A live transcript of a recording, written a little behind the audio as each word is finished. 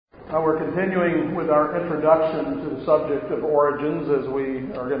We're continuing with our introduction to the subject of origins, as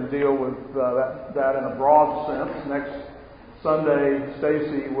we are going to deal with that in a broad sense. Next Sunday,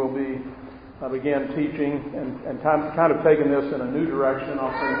 Stacy will begin teaching and kind of taking this in a new direction.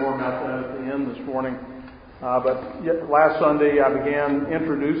 I'll say more about that at the end this morning. But last Sunday, I began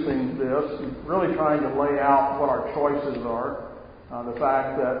introducing this, and really trying to lay out what our choices are. The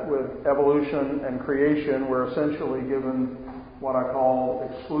fact that with evolution and creation, we're essentially given what I call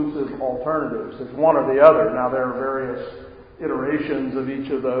exclusive alternatives. It's one or the other. Now, there are various iterations of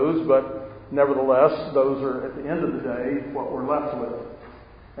each of those, but nevertheless, those are, at the end of the day, what we're left with.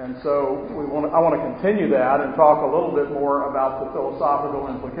 And so I want to continue that and talk a little bit more about the philosophical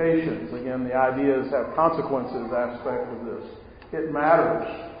implications. Again, the ideas have consequences aspect of this. It matters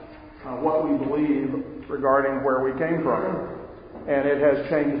what we believe regarding where we came from. And it has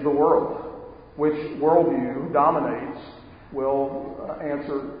changed the world. Which worldview dominates will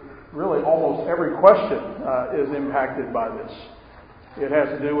answer really almost every question is impacted by this. It has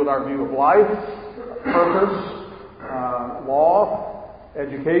to do with our view of life, purpose, law,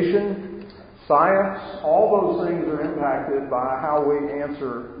 education, science. All those things are impacted by how we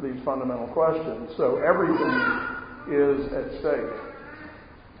answer these fundamental questions. So everything is at stake.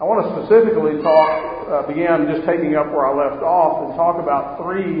 I want to specifically begin just taking up where I left off and talk about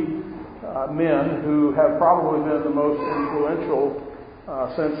three men who have probably been the most influential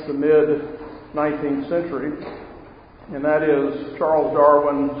since the mid-19th century, and that is Charles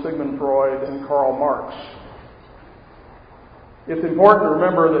Darwin, Sigmund Freud, and Karl Marx. It's important to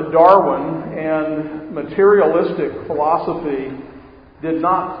remember that Darwin and materialistic philosophy did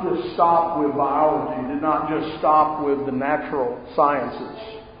not just stop with biology, did not just stop with the natural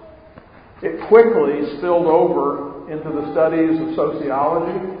sciences. It quickly spilled over into the studies of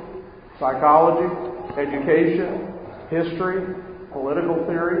sociology, psychology, education, history, political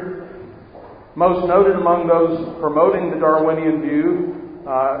theory. Most noted among those promoting the Darwinian view,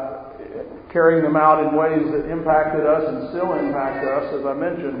 carrying them out in ways that impacted us and still impact us, as I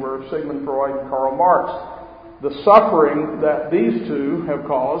mentioned, were Sigmund Freud and Karl Marx. The suffering that these two have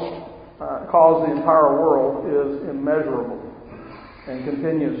caused the entire world is immeasurable and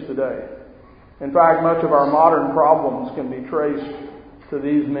continues today. In fact, much of our modern problems can be traced to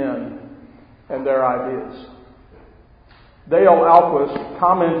these men and their ideas. Dale Alquist,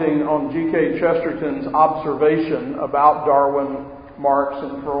 commenting on G.K. Chesterton's observation about Darwin, Marx,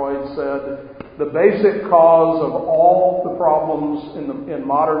 and Freud, said, "The basic cause of all the problems in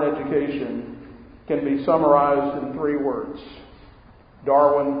modern education can be summarized in three words: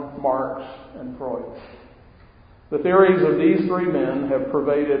 Darwin, Marx, and Freud." The theories of these three men have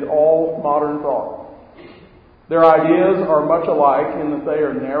pervaded all modern thought. Their ideas are much alike in that they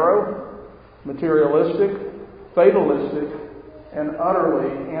are narrow, materialistic, fatalistic, and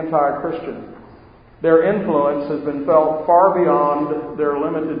utterly anti-Christian. Their influence has been felt far beyond their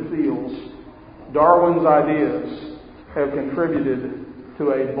limited fields. Darwin's ideas have contributed to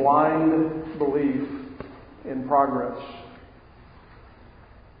a blind belief in progress.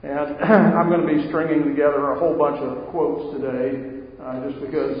 And I'm going to be stringing together a whole bunch of quotes today, just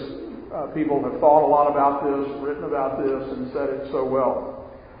because people have thought a lot about this, written about this, and said it so well.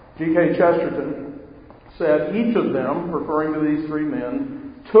 G.K. Chesterton said each of them, referring to these three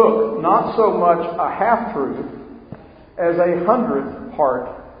men, took not so much a half-truth as 100th part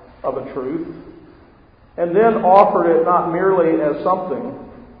of a truth, and then offered it not merely as something,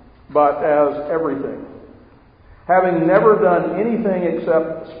 but as everything. Having never done anything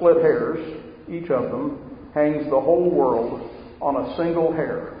except split hairs, each of them hangs the whole world on a single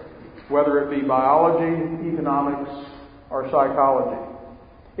hair, whether it be biology, economics, or psychology.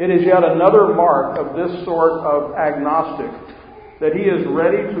 It is yet another mark of this sort of agnostic that he is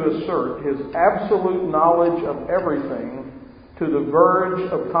ready to assert his absolute knowledge of everything to the verge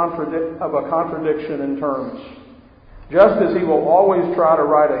of a contradiction in terms. Just as he will always try to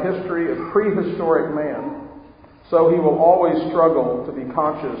write a history of prehistoric man, so he will always struggle to be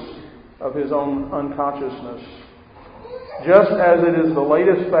conscious of his own unconsciousness. Just as it is the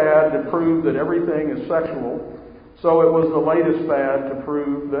latest fad to prove that everything is sexual, so it was the latest fad to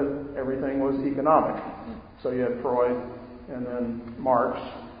prove that everything was economic. So you had Freud and then Marx.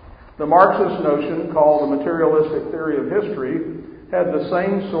 The Marxist notion, called the materialistic theory of history, had the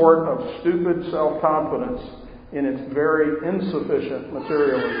same sort of stupid self-confidence in its very insufficient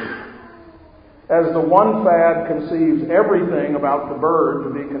materialism. As the one fad conceives everything about the bird to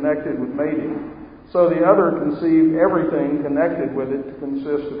be connected with mating, so the other conceived everything connected with it to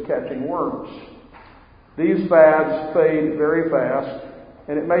consist of catching worms. These fads fade very fast,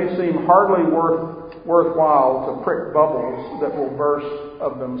 and it may seem hardly worth worthwhile to prick bubbles that will burst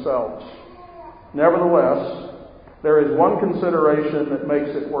of themselves. Nevertheless, there is one consideration that makes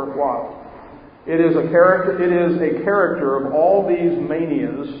it worthwhile. It is a character of all these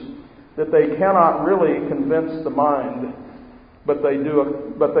manias that they cannot really convince the mind, but they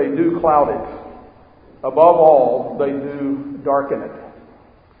do cloud it. Above all, they do darken it.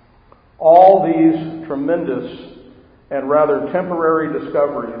 All these tremendous and rather temporary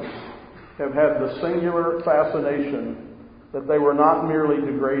discoveries have had the singular fascination that they were not merely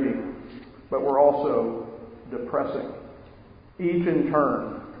degrading, but were also depressing. Each in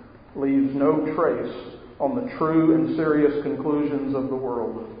turn leaves no trace on the true and serious conclusions of the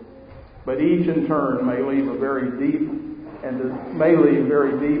world, but each in turn may leave very deep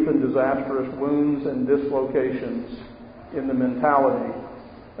and disastrous wounds and dislocations in the mentality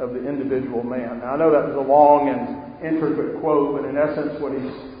of the individual man. Now, I know that was a long and intricate quote, but in essence what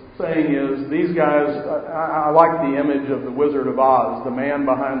he's saying is these guys, I like the image of the Wizard of Oz, the man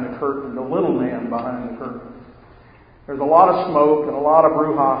behind the curtain, the little man behind the curtain. There's a lot of smoke and a lot of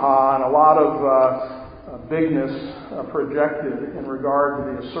brouhaha and a lot of bigness projected in regard to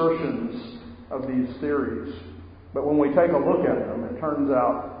the assertions of these theories. But when we take a look at them, it turns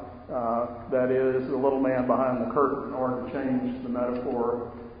out that is the little man behind the curtain, or to change the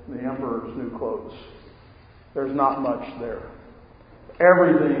metaphor, the emperor's new clothes. There's not much there.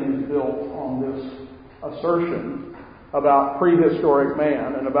 Everything is built on this assertion about prehistoric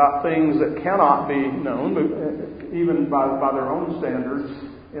man and about things that cannot be known, even by their own standards,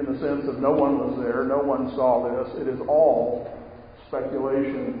 in the sense of no one was there, no one saw this. It is all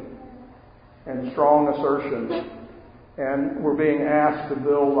speculation and strong assertion. And we're being asked to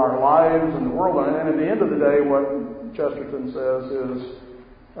build our lives and the world on it. And at the end of the day, what Chesterton says is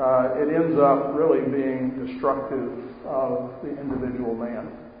it ends up really being destructive of the individual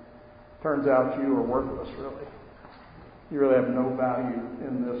man. Turns out you are worthless, really. You really have no value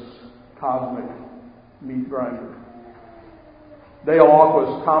in this cosmic meat grinder. Dale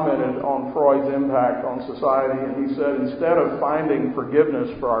Ahlquist commented on Freud's impact on society, and he said, instead of finding forgiveness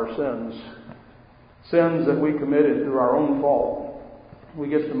for our sins that we committed through our own fault, we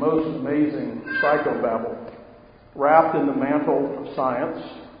get the most amazing psychobabble wrapped in the mantle of science,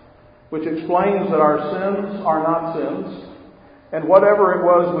 which explains that our sins are not sins, and whatever it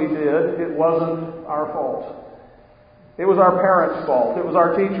was we did, it wasn't our fault. It was our parents' fault, it was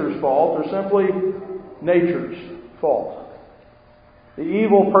our teacher's fault, or simply nature's fault. The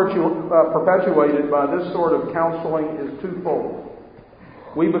evil perpetuated by this sort of counseling is twofold.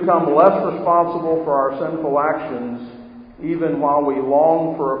 We become less responsible for our sinful actions even while we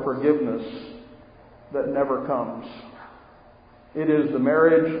long for a forgiveness that never comes. It is the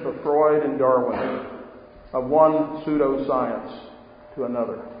marriage of Freud and Darwin, of one pseudoscience to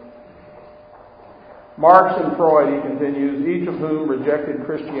another. Marx and Freud, he continues, each of whom rejected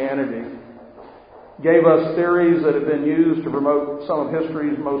Christianity, gave us theories that have been used to promote some of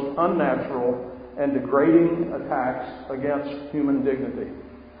history's most unnatural and degrading attacks against human dignity.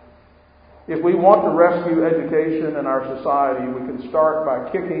 If we want to rescue education in our society, we can start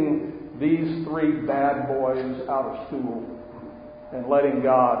by kicking these three bad boys out of school and letting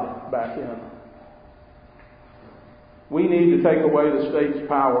God back in. We need to take away the state's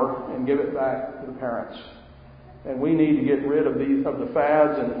power and give it back to the parents. And we need to get rid of the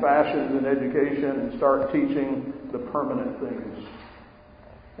fads and fashions in education and start teaching the permanent things.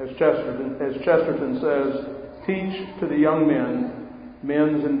 As Chesterton says, teach to the young men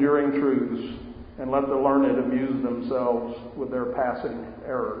men's enduring truths, and let the learned amuse themselves with their passing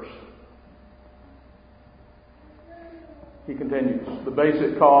errors. He continues, the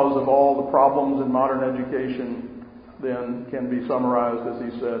basic cause of all the problems in modern education then can be summarized,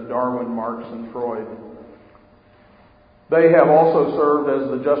 as he said, Darwin, Marx, and Freud. They have also served as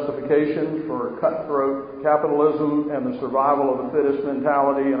the justification for cutthroat capitalism and the survival of the fittest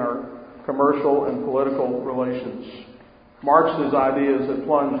mentality in our commercial and political relations. Marx's ideas have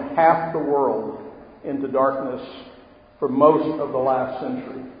plunged half the world into darkness for most of the last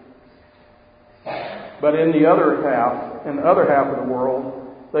century. But in the other half of the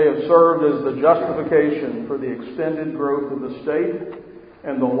world, they have served as the justification for the extended growth of the state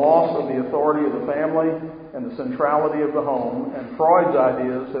and the loss of the authority of the family and the centrality of the home. And Freud's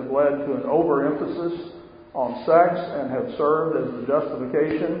ideas have led to an overemphasis on sex and have served as the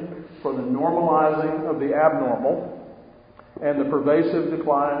justification for the normalizing of the abnormal and the pervasive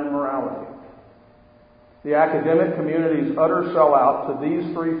decline in morality. The academic community's utter sellout to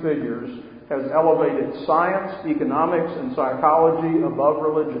these three figures has elevated science, economics, and psychology above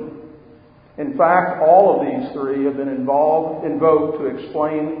religion. In fact, all of these three have been invoked to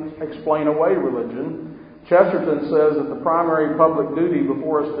explain away religion. Chesterton says that the primary public duty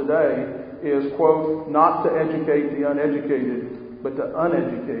before us today is, quote, not to educate the uneducated, but to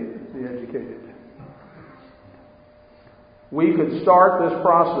uneducate the educated. We could start this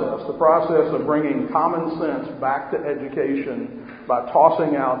process, the process of bringing common sense back to education, by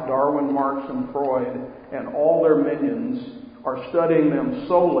tossing out Darwin, Marx, and Freud, and all their minions are studying them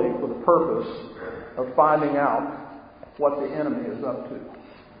solely for the purpose of finding out what the enemy is up to.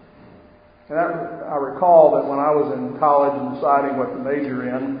 And I recall that when I was in college and deciding what to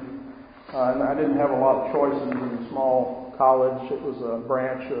major in, and I didn't have a lot of choices in a small college. It was a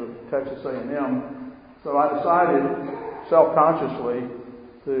branch of Texas A&M. So I decided self-consciously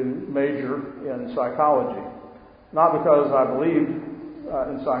to major in psychology. Not because I believed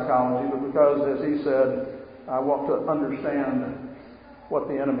in psychology, but because, as he said, I want to understand what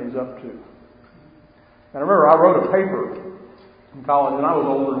the enemy's up to. And I remember I wrote a paper in college, and I was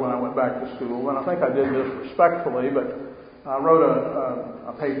older when I went back to school, and I think I did this respectfully, but I wrote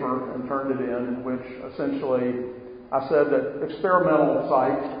a paper and turned it in which essentially I said that experimental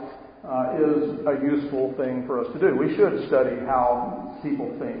psych is a useful thing for us to do. We should study how people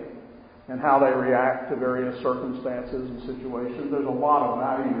think and how they react to various circumstances and situations. There's a lot of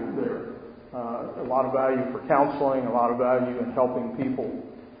value there. A lot of value for counseling, a lot of value in helping people.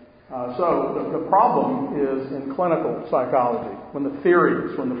 So the problem is in clinical psychology, when the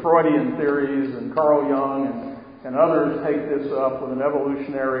Freudian theories and Carl Jung and others take this up with an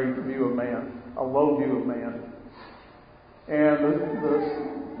evolutionary view of man, a low view of man. And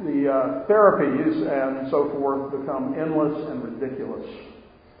the therapies and so forth become endless and ridiculous,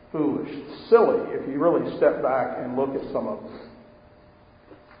 foolish, silly, if you really step back and look at some of them.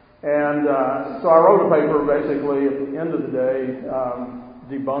 And so I wrote a paper basically at the end of the day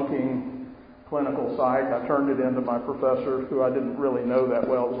debunking clinical psych. I turned it in to my professor, who I didn't really know that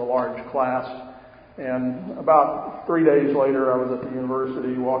well. It was a large class. And about 3 days later, I was at the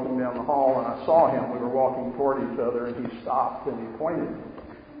university walking down the hall, and I saw him. We were walking toward each other, and he stopped and he pointed.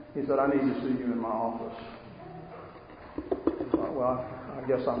 He said, "I need to see you in my office." I thought, well, I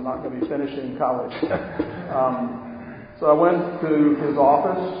guess I'm not going to be finishing college. So I went to his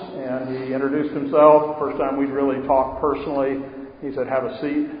office, and he introduced himself. First time we'd really talked personally. He said, "Have a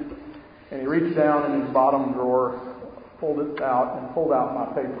seat." And he reached down in his bottom drawer, pulled it out, and pulled out my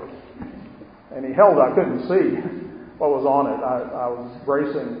paper. And he held it. I couldn't see what was on it. I was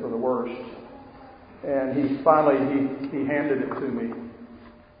bracing for the worst. And he finally handed it to me.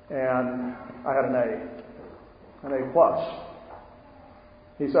 And I had an A plus.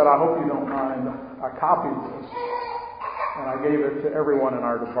 He said, "I hope you don't mind. I copied this. And I gave it to everyone in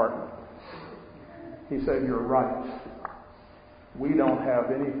our department." He said, "You're right. We don't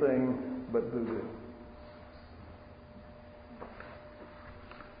have anything but voodoo."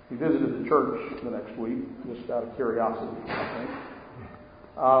 He visited the church the next week, just out of curiosity, I think.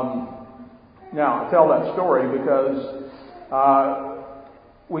 Now, I tell that story because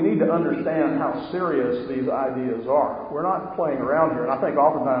we need to understand how serious these ideas are. We're not playing around here, and I think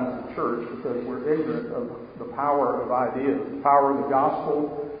oftentimes at the church, because we're ignorant of the power of ideas, the power of the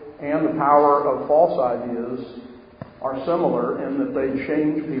gospel and the power of false ideas are similar in that they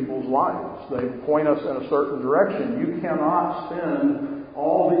change people's lives. They point us in a certain direction. You cannot spend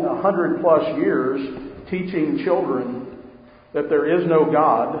all the 100+ years teaching children that there is no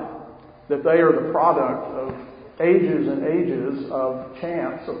God, that they are the product of ages and ages of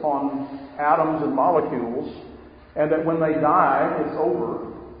chance upon atoms and molecules, and that when they die, it's over.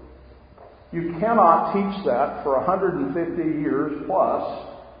 You cannot teach that for 150 years plus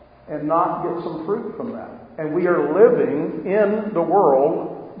and not get some fruit from that. And we are living in the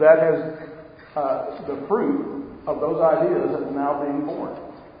world that has the fruit of those ideas that are now being born,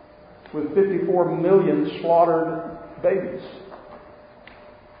 with 54 million slaughtered babies,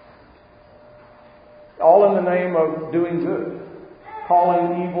 all in the name of doing good,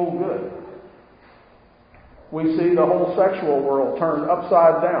 calling evil good. We see the whole sexual world turned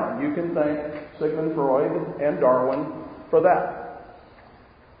upside down. You can thank Sigmund Freud and Darwin for that.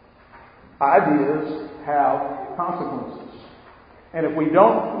 Ideas have consequences. And if we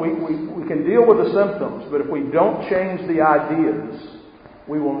don't, we can deal with the symptoms, but if we don't change the ideas,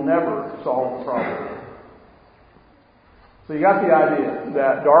 we will never solve the problem. So you got the idea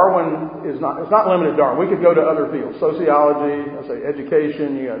that Darwin it's not limited to Darwin. We could go to other fields. Sociology, let's say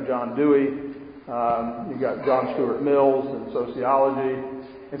education, you got John Dewey, you got John Stuart Mills in sociology.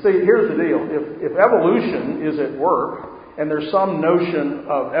 And see, here's the deal. If evolution is at work, and there's some notion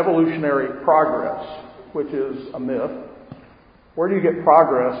of evolutionary progress, which is a myth, Where do you get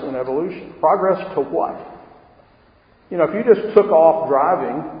progress in evolution? Progress to what? You know, if you just took off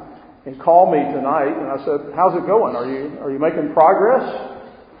driving and called me tonight and I said, how's it going? Are you making progress?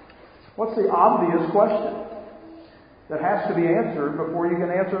 What's the obvious question that has to be answered before you can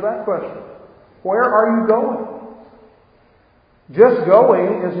answer that question? Where are you going? Just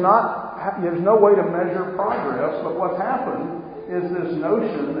going is not, there's no way to measure progress, but what's happened is this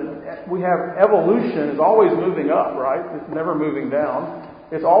notion that we have evolution is always moving up, right? It's never moving down.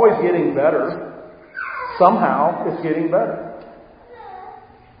 It's always getting better. Somehow it's getting better.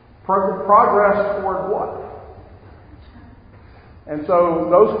 Progress toward what? And so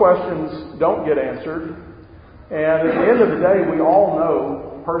those questions don't get answered. And at the end of the day, we all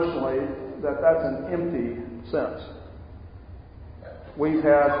know personally that that's an empty sense. We've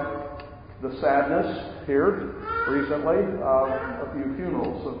had the sadness here recently of a few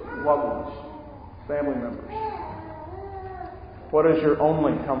funerals of loved ones, family members. What is your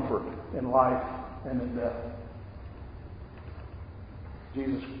only comfort in life and in death?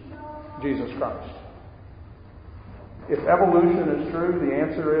 Jesus Christ. If evolution is true, the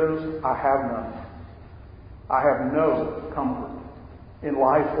answer is, I have none. I have no comfort in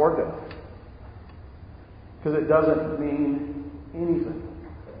life or death. Because it doesn't mean anything.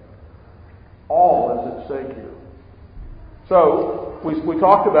 All is at stake here. So, we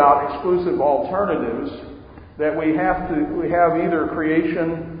talked about exclusive alternatives, that we have either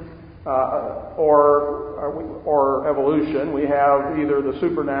creation or evolution. We have either the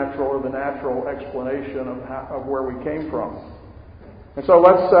supernatural or the natural explanation of where we came from. And so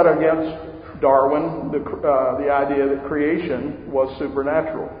let's set against Darwin the idea that creation was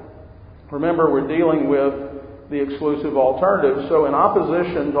supernatural. Remember, we're dealing with the exclusive alternative. So in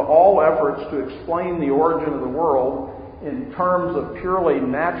opposition to all efforts to explain the origin of the world in terms of purely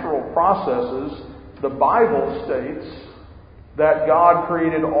natural processes, the Bible states that God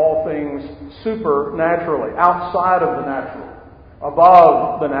created all things supernaturally, outside of the natural,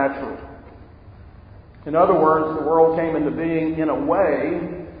 above the natural. In other words, the world came into being in a way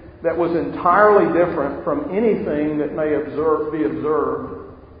that was entirely different from anything that may be observed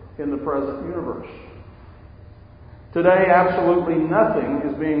in the present universe. Today, absolutely nothing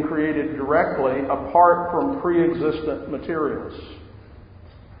is being created directly apart from pre-existent materials.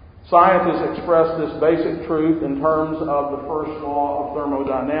 Scientists express this basic truth in terms of the first law of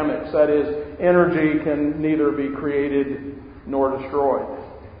thermodynamics. That is, energy can neither be created nor destroyed.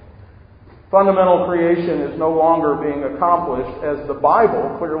 Fundamental creation is no longer being accomplished, as the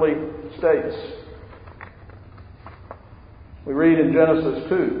Bible clearly states. We read in Genesis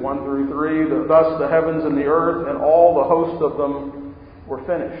 2, 1 through 3, thus the heavens and the earth and all the host of them were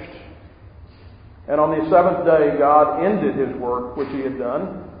finished. And on the seventh day God ended his work which he had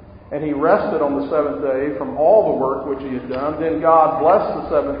done, and he rested on the seventh day from all the work which he had done. Then God blessed the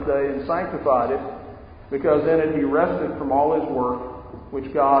seventh day and sanctified it, because in it he rested from all his work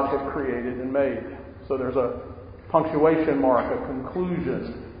which God had created and made. So there's a punctuation mark, a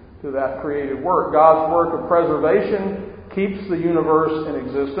conclusion to that created work. God's work of preservation keeps the universe in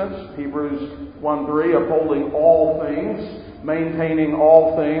existence. Hebrews 1:3, upholding all things, maintaining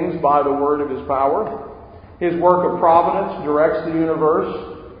all things by the word of his power. His work of providence directs the universe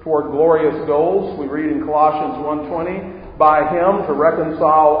toward glorious goals. We read in Colossians 1:20, by him to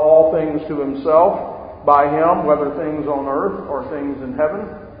reconcile all things to himself, by him, whether things on earth or things in heaven.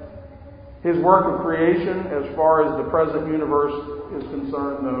 His work of creation, as far as the present universe is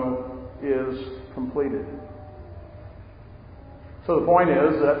concerned, though, is completed. So the point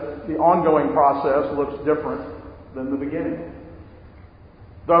is that the ongoing process looks different than the beginning.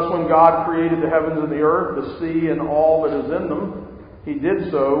 Thus, when God created the heavens and the earth, the sea and all that is in them, he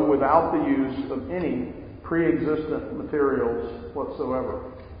did so without the use of any pre-existent materials whatsoever.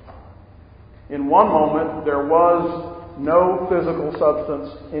 In one moment, there was no physical substance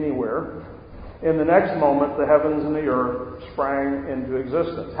anywhere. In the next moment, the heavens and the earth sprang into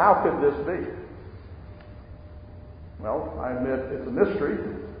existence. How could this be? Well, I admit it's a mystery,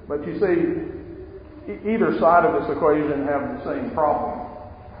 but you see, either side of this equation have the same problem.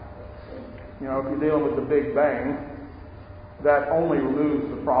 You know, if you're dealing with the Big Bang, that only removes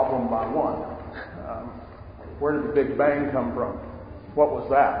the problem by one. Where did the Big Bang come from? What was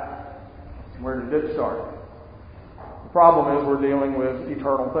that? Where did it start? The problem is we're dealing with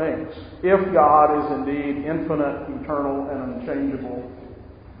eternal things. If God is indeed infinite, eternal, and unchangeable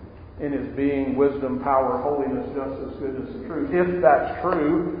in his being, wisdom, power, holiness, justice, goodness, and truth, if that's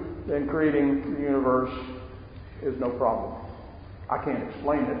true, then creating the universe is no problem. I can't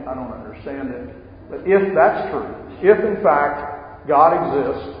explain it. I don't understand it. But if that's true, if in fact God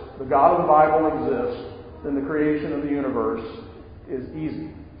exists, the God of the Bible exists, then the creation of the universe is easy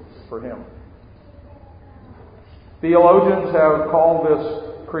for him. Theologians have called this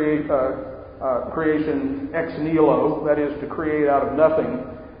creation ex nihilo, that is, to create out of nothing.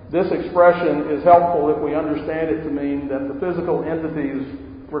 This expression is helpful if we understand it to mean that the physical entities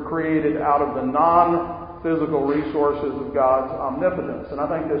were created out of the non-physical resources of God's omnipotence. And I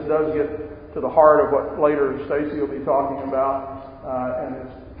think this does get to the heart of what later Stacy will be talking about, and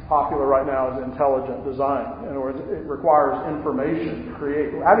it's popular right now as intelligent design. In other words, it requires information to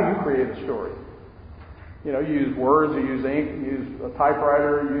create. How do you create a story? You use words, you use ink, you use a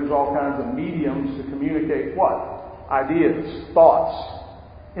typewriter, you use all kinds of mediums to communicate what? Ideas, thoughts.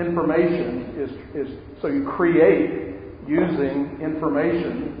 Information is so you create using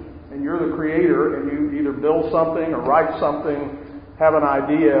information, and you're the creator, and you either build something or write something, have an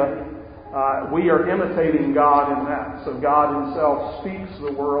idea. We are imitating God in that. So God himself speaks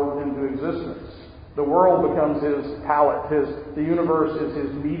the world into existence. The world becomes his palette. The universe is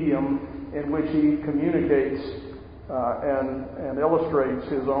his medium in which he communicates and illustrates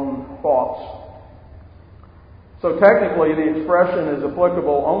his own thoughts. So technically, the expression is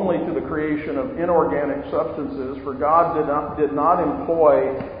applicable only to the creation of inorganic substances, for God did not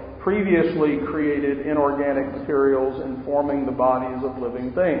employ previously created inorganic materials in forming the bodies of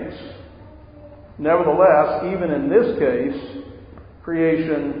living things. Nevertheless, even in this case,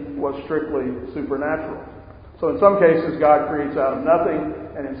 creation was strictly supernatural. So in some cases, God creates out of nothing,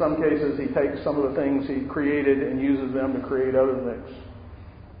 and in some cases, he takes some of the things he created and uses them to create other things.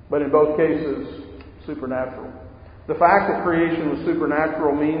 But in both cases, supernatural. The fact that creation was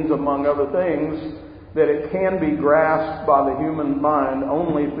supernatural means, among other things, that it can be grasped by the human mind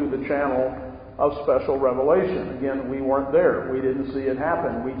only through the channel of special revelation. Again, we weren't there. We didn't see it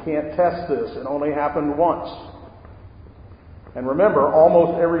happen. We can't test this. It only happened once. And remember,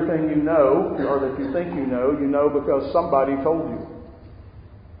 almost everything you know, or that you think you know because somebody told you.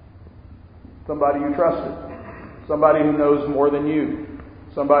 Somebody you trusted. Somebody who knows more than you.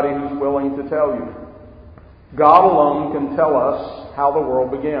 Somebody who's willing to tell you. God alone can tell us how the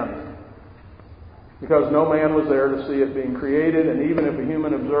world began. Because no man was there to see it being created, and even if a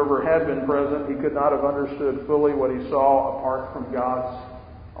human observer had been present, he could not have understood fully what he saw apart from God's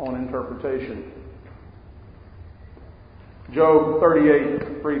own interpretation. Job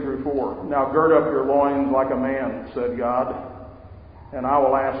 38, 3-4. Now gird up your loins like a man, said God, and I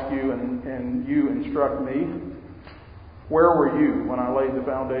will ask you, and you instruct me. Where were you when I laid the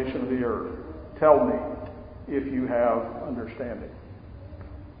foundation of the earth? Tell me if you have understanding.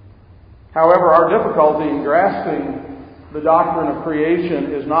 However, our difficulty in grasping the doctrine of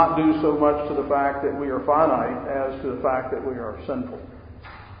creation is not due so much to the fact that we are finite as to the fact that we are sinful.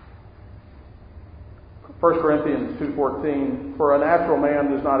 1 Corinthians 2:14, for a natural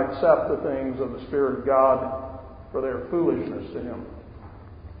man does not accept the things of the Spirit of God, for they are foolishness to him,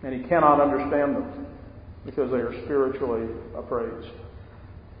 and he cannot understand them, because they are spiritually appraised.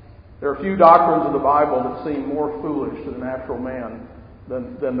 There are few doctrines of the Bible that seem more foolish to the natural man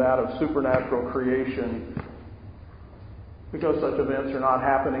than that of supernatural creation, because such events are not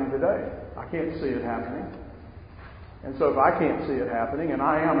happening today. I can't see it happening. And so if I can't see it happening, and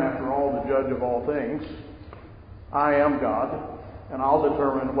I am, after all, the judge of all things, I am God, and I'll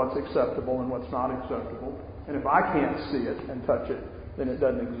determine what's acceptable and what's not acceptable. And if I can't see it and touch it, then it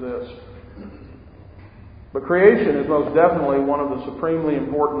doesn't exist. But creation is most definitely one of the supremely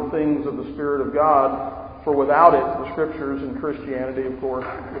important things of the Spirit of God, for without it, the Scriptures and Christianity, of course,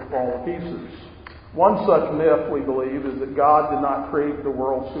 would fall to pieces. One such myth, we believe, is that God did not create the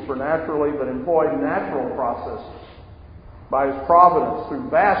world supernaturally, but employed natural processes by His providence through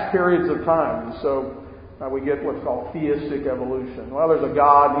vast periods of time. And so we get what's called theistic evolution. Well, there's a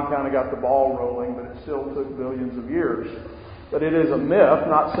God, He kind of got the ball rolling, but it still took billions of years. But it is a myth,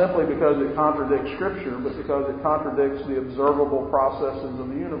 not simply because it contradicts Scripture, but because it contradicts the observable processes of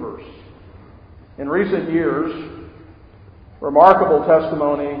the universe. In recent years, remarkable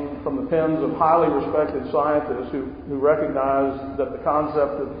testimony from the pens of highly respected scientists who recognize that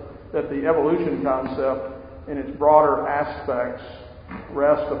that the evolution concept in its broader aspects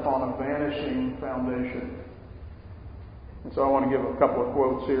rest upon a vanishing foundation. And so I want to give a couple of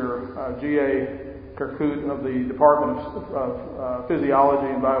quotes here. G.A. Kirkut of the Department of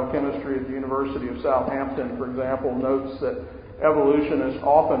Physiology and Biochemistry at the University of Southampton, for example, notes that evolutionists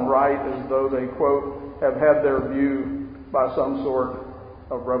often write as though they, quote, have had their view by some sort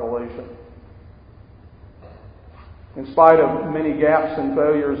of revelation. In spite of many gaps and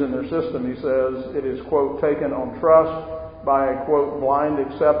failures in their system, he says, it is, quote, taken on trust by a, quote, blind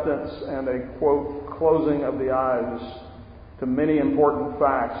acceptance and a, quote, closing of the eyes to many important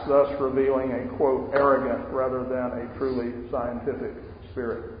facts, thus revealing a, quote, arrogant rather than a truly scientific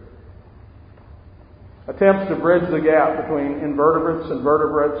spirit. Attempts to bridge the gap between invertebrates and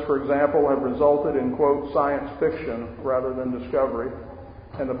vertebrates, for example, have resulted in, quote, science fiction rather than discovery.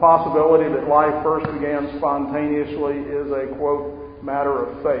 And the possibility that life first began spontaneously is a, quote, matter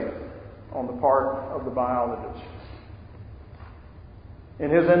of faith on the part of the biologist. In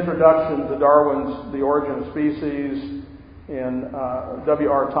his introduction to Darwin's The Origin of Species,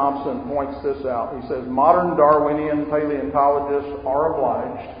 W.R. Thompson points this out. He says, modern Darwinian paleontologists are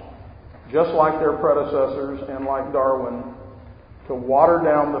obliged, just like their predecessors and like Darwin, to water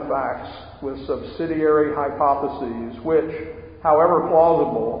down the facts with subsidiary hypotheses which, however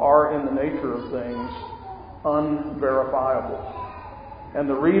plausible, are in the nature of things unverifiable. And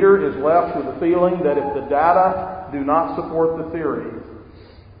the reader is left with the feeling that if the data do not support the theory,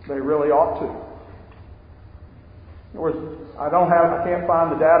 they really ought to. In other words, I can't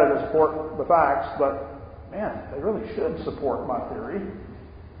find the data to support the facts, but man, they really should support my theory.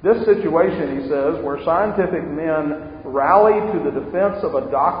 This situation, he says, where scientific men rally to the defense of a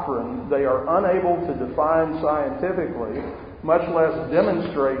doctrine they are unable to define scientifically, much less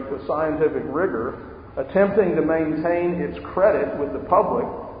demonstrate with scientific rigor, attempting to maintain its credit with the public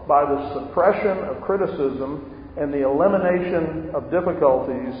by the suppression of criticism and the elimination of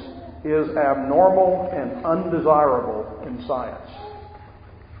difficulties, is abnormal and undesirable in science.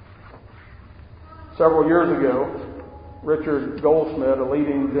 Several years ago, Richard Goldsmith, a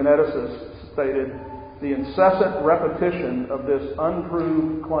leading geneticist, stated, the incessant repetition of this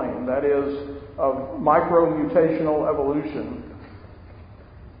unproved claim, that is, of micromutational evolution,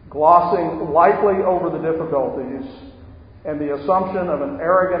 glossing lightly over the difficulties, and the assumption of an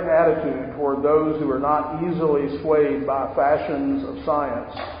arrogant attitude toward those who are not easily swayed by fashions of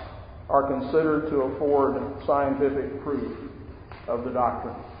science, are considered to afford scientific proof of the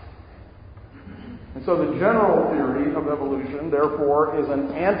doctrine. And so the general theory of evolution, therefore, is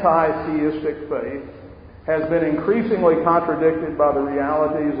an anti-theistic faith, has been increasingly contradicted by the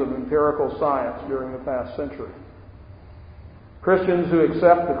realities of empirical science during the past century. Christians who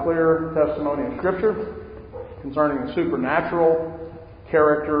accept the clear testimony of Scripture concerning the supernatural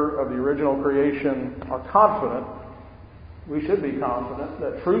character of the original creation are confident, we should be confident,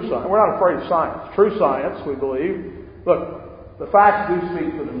 that true science, we're not afraid of science, true science, we believe, look, the facts do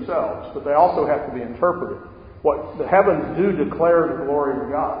speak for themselves, but they also have to be interpreted. What the heavens do declare the glory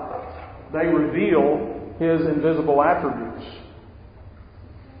of God. They reveal His invisible attributes.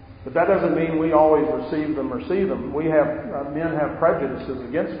 But that doesn't mean we always receive them or see them. Men have prejudices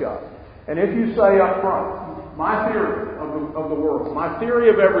against God. And if you say up front, my theory of the world, my theory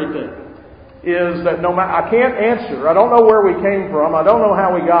of everything, is that no matter, I can't answer, I don't know where we came from, I don't know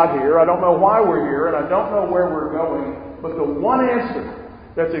how we got here, I don't know why we're here, and I don't know where we're going, but the one answer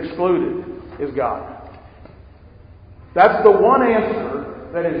that's excluded is God. That's the one answer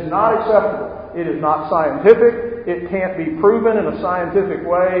that is not acceptable. It is not scientific, it can't be proven in a scientific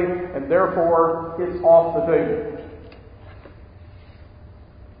way, and therefore it's off the table.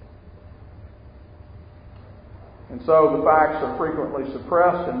 And so the facts are frequently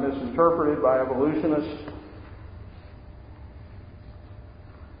suppressed and misinterpreted by evolutionists,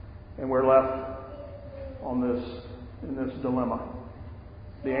 and we're left in this dilemma.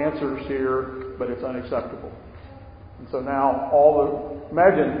 The answer's here, but it's unacceptable. And so now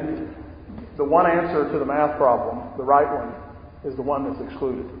imagine the one answer to the math problem, the right one, is the one that's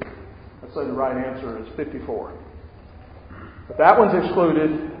excluded. Let's say the right answer is 54. If that one's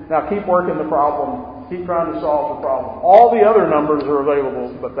excluded, now keep working the problem, keep trying to solve the problem. All the other numbers are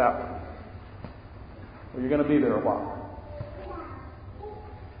available, but that one. Well, you're going to be there a while.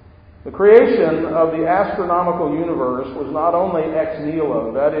 The creation of the astronomical universe was not only ex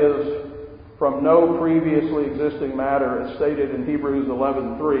nihilo, that is, from no previously existing matter, as stated in Hebrews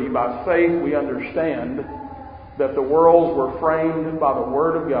 11:3. By faith we understand that the worlds were framed by the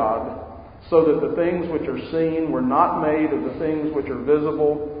Word of God, so that the things which are seen were not made of the things which are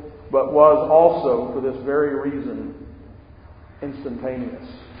visible, but was also, for this very reason, instantaneous.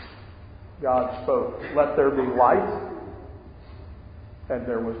 God spoke, "Let there be light," and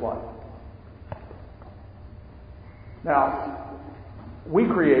there was light. Now, we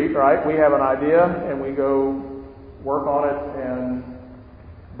create, right? We have an idea and we go work on it and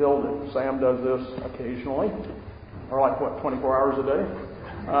build it. Sam does this occasionally, or 24 hours a day.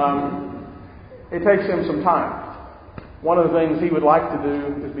 It takes him some time. One of the things he would like to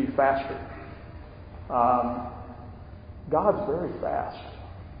do is be faster. God's very fast.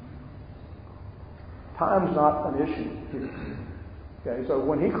 Time's not an issue here. Okay, so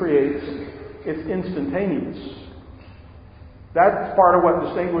when He creates, it's instantaneous. That's part of what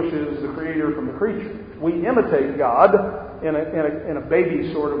distinguishes the Creator from the creature. We imitate God in a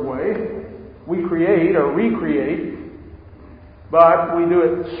baby sort of way. We create or recreate, but we do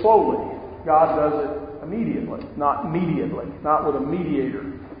it slowly. God does it immediately, not with a mediator.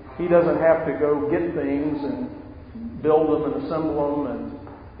 He doesn't have to go get things and build them and assemble them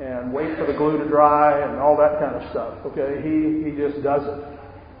and wait for the glue to dry and all that kind of stuff. Okay, he just does it.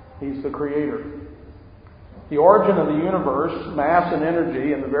 He's the Creator. The origin of the universe, mass and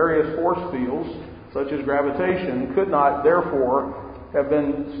energy, and the various force fields, such as gravitation, could not, therefore, have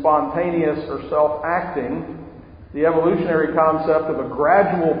been spontaneous or self-acting. The evolutionary concept of a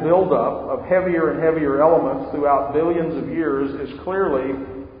gradual buildup of heavier and heavier elements throughout billions of years is clearly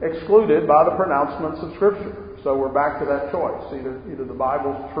excluded by the pronouncements of Scripture. So we're back to that choice. Either the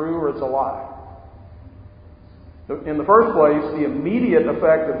Bible's true or it's a lie. In the first place, the immediate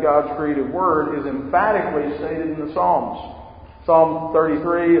effect of God's creative word is emphatically stated in the Psalms. Psalm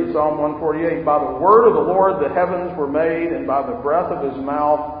 33 and Psalm 148, by the word of the Lord the heavens were made, and by the breath of his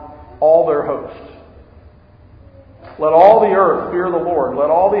mouth all their host. Let all the earth fear the Lord. Let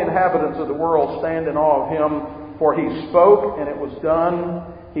all the inhabitants of the world stand in awe of him. For he spoke, and it was done.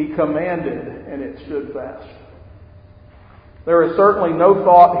 He commanded, and it stood fast. There is certainly no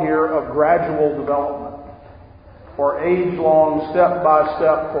thought here of gradual development or age-long,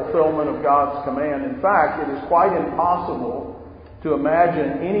 step-by-step fulfillment of God's command. In fact, it is quite impossible to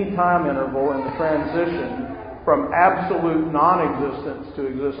imagine any time interval in the transition from absolute non-existence to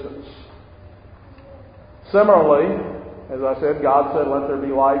existence. Similarly, as I said, God said, let there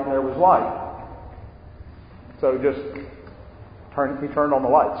be light, and there was light. So he turned on the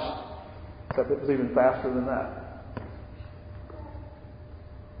lights. Except it was even faster than that.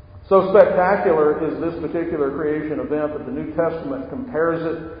 So spectacular is this particular creation event that the New Testament compares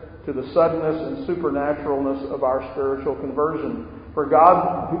it to the suddenness and supernaturalness of our spiritual conversion. For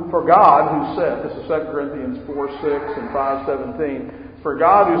God who said, this is 2 Corinthians 4:6 and 5:17, for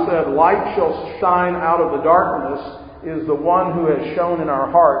God who said, light shall shine out of the darkness, is the one who has shone in our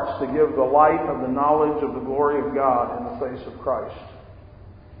hearts to give the light of the knowledge of the glory of God in the face of Christ.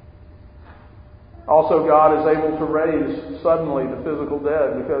 Also, God is able to raise suddenly the physical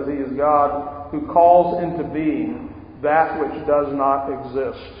dead because he is God who calls into being that which does not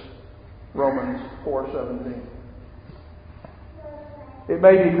exist. Romans 4:17. It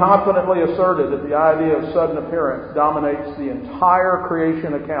may be confidently asserted that the idea of sudden appearance dominates the entire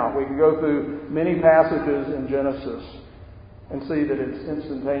creation account. We can go through many passages in Genesis and see that it's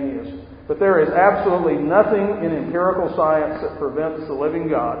instantaneous. But there is absolutely nothing in empirical science that prevents the living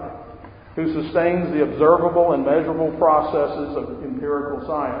God, who sustains the observable and measurable processes of empirical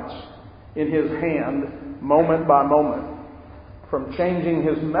science in his hand, moment by moment, from changing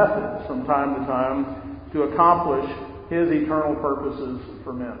his methods from time to time to accomplish his eternal purposes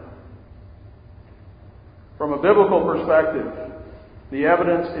for men. From a biblical perspective, the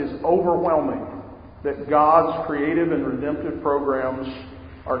evidence is overwhelming that God's creative and redemptive programs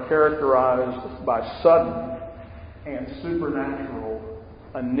are characterized by sudden and supernatural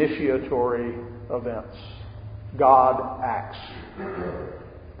initiatory events. God acts.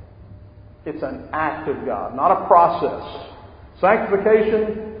 It's an act of God, not a process.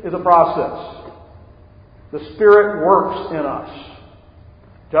 Sanctification is a process. The Spirit works in us.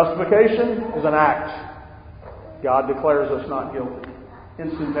 Justification is an act. God declares us not guilty.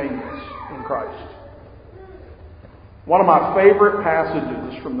 Instantaneous in Christ. One of my favorite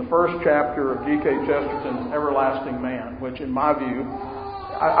passages from the first chapter of G.K. Chesterton's Everlasting Man, which in my view,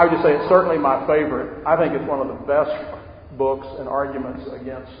 I would just say it's certainly my favorite. I think it's one of the best books and arguments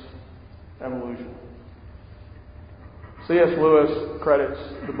against evolution. C.S. Lewis credits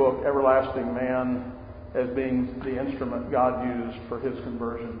the book Everlasting Man as being the instrument God used for his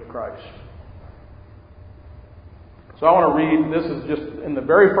conversion to Christ. So I want to read, this is just in the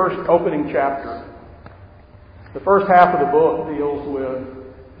very first opening chapter. The first half of the book deals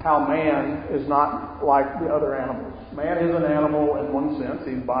with how man is not like the other animals. Man is an animal in one sense.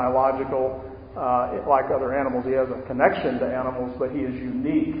 He's biological, like other animals. He has a connection to animals, but he is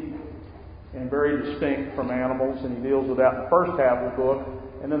unique and very distinct from animals, and he deals with that in the first half of the book.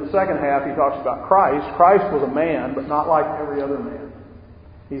 And then the second half, he talks about Christ. Christ was a man, but not like every other man.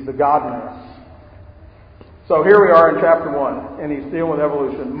 He's the God-man. So here we are in chapter 1, and he's dealing with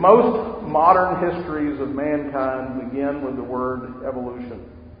evolution. Most modern histories of mankind begin with the word evolution.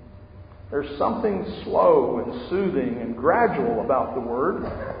 There's something slow and soothing and gradual about the word,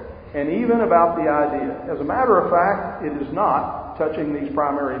 and even about the idea. As a matter of fact, it is not, touching these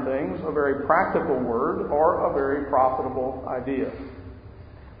primary things, a very practical word or a very profitable idea.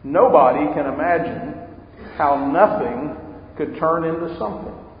 Nobody can imagine how nothing could turn into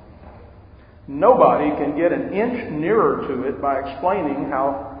something. Nobody can get an inch nearer to it by explaining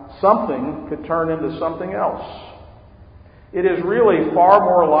how something could turn into something else. It is really far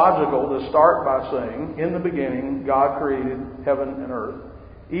more logical to start by saying, in the beginning, God created heaven and earth,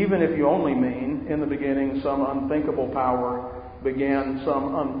 even if you only mean, in the beginning, some unthinkable power began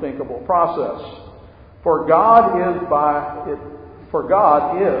some unthinkable process. For God is by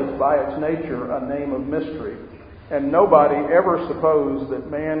its nature a name of mystery, and nobody ever supposed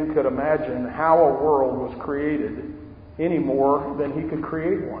that man could imagine how a world was created any more than he could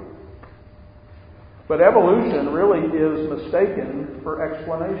create one. But evolution really is mistaken for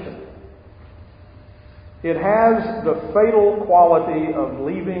explanation. It has the fatal quality of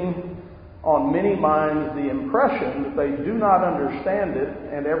leaving on many minds the impression that they do not understand it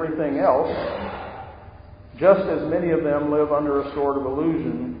and everything else, just as many of them live under a sort of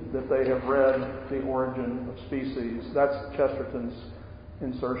illusion that they have read The Origin of Species. That's Chesterton's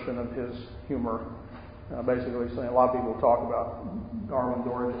insertion of his humor, basically saying a lot of people talk about Darwin's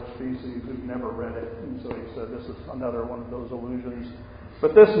Origin of Species who've never read it, and so he said this is another one of those illusions.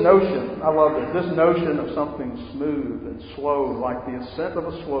 But this notion, I love this notion of something smooth and slow, like the ascent of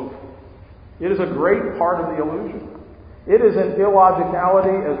a slope, it is a great part of the illusion. It is an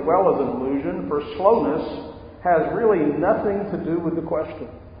illogicality as well as an illusion, for slowness has really nothing to do with the question.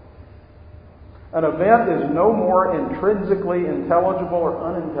 An event is no more intrinsically intelligible or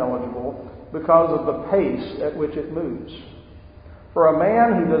unintelligible because of the pace at which it moves. For a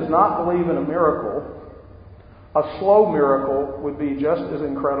man who does not believe in a miracle, a slow miracle would be just as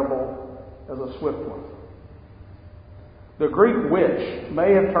incredible as a swift one. The Greek witch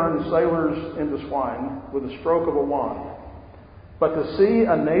may have turned sailors into swine with a stroke of a wand. But to see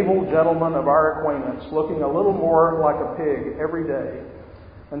a naval gentleman of our acquaintance looking a little more like a pig every day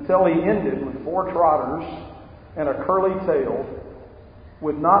until he ended with 4 trotters and a curly tail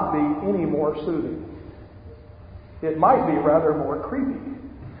would not be any more soothing. It might be rather more creepy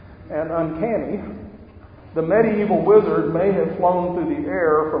and uncanny. The medieval wizard may have flown through the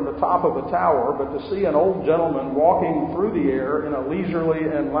air from the top of a tower, but to see an old gentleman walking through the air in a leisurely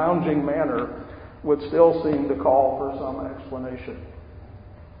and lounging manner would still seem to call for some explanation.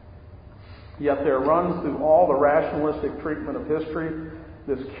 Yet there runs through all the rationalistic treatment of history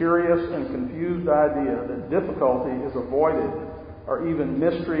this curious and confused idea that difficulty is avoided or even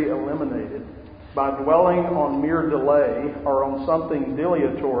mystery eliminated by dwelling on mere delay or on something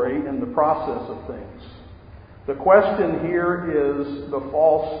dilatory in the process of things. The question here is the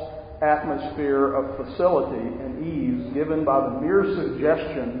false atmosphere of facility and ease given by the mere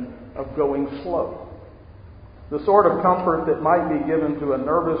suggestion of going slow. The sort of comfort that might be given to a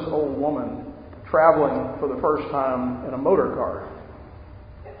nervous old woman traveling for the first time in a motor car.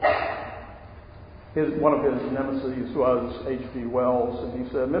 One of his nemesis was H.G. Wells, and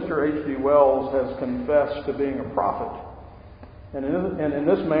he said, Mr. H.G. Wells has confessed to being a prophet. And in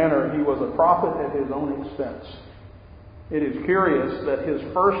this manner, he was a prophet at his own expense. It is curious that his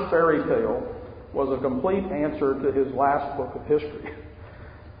first fairy tale was a complete answer to his last book of history.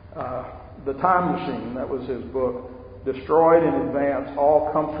 The Time Machine, that was his book, destroyed in advance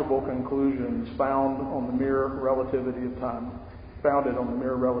all comfortable conclusions founded on the mere relativity of time.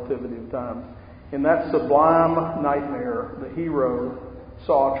 In that sublime nightmare, the hero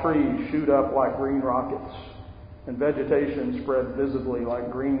saw trees shoot up like green rockets, and vegetation spread visibly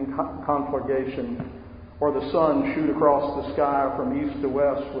like green conflagration, or the sun shoot across the sky from east to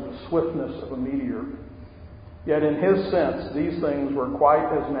west with the swiftness of a meteor. Yet in his sense, these things were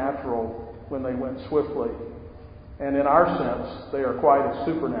quite as natural when they went swiftly, and in our sense, they are quite as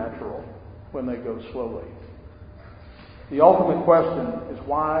supernatural when they go slowly. The ultimate question is,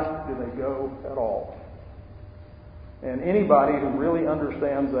 why do they go at all? And anybody who really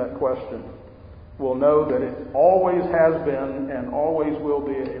understands that question will know that it always has been and always will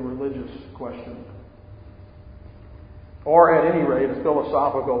be a religious question. Or at any rate, a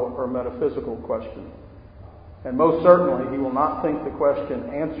philosophical or metaphysical question. And most certainly, he will not think the question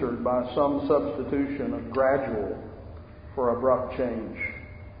answered by some substitution of gradual for abrupt change.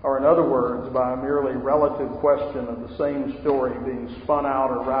 Or in other words, by a merely relative question of the same story being spun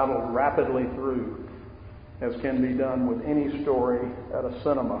out or rattled rapidly through, as can be done with any story at a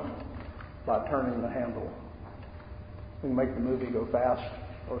cinema by turning the handle. We can make the movie go fast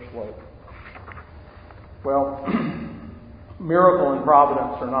or slow. Well, miracle and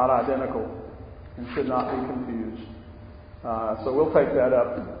providence are not identical and should not be confused. So we'll take that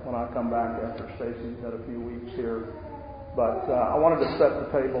up when I come back after Stacy's had a few weeks here. But I wanted to set the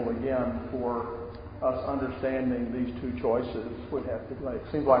table again for us understanding these two choices we have to make.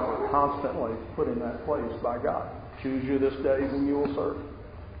 It seems like we're constantly put in that place by God. choose you this day whom you will serve?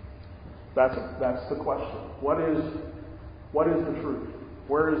 That's the question. What is the truth?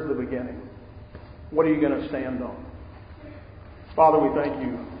 Where is the beginning? What are you going to stand on? Father, we thank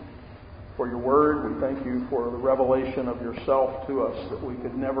you for your word. We thank you for the revelation of yourself to us that we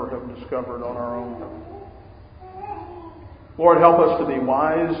could never have discovered on our own. Lord, help us to be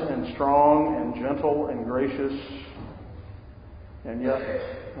wise and strong and gentle and gracious, and yet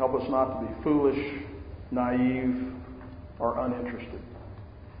help us not to be foolish, naive, or uninterested.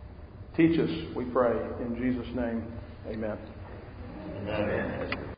 Teach us, we pray, in Jesus' name. Amen. Amen.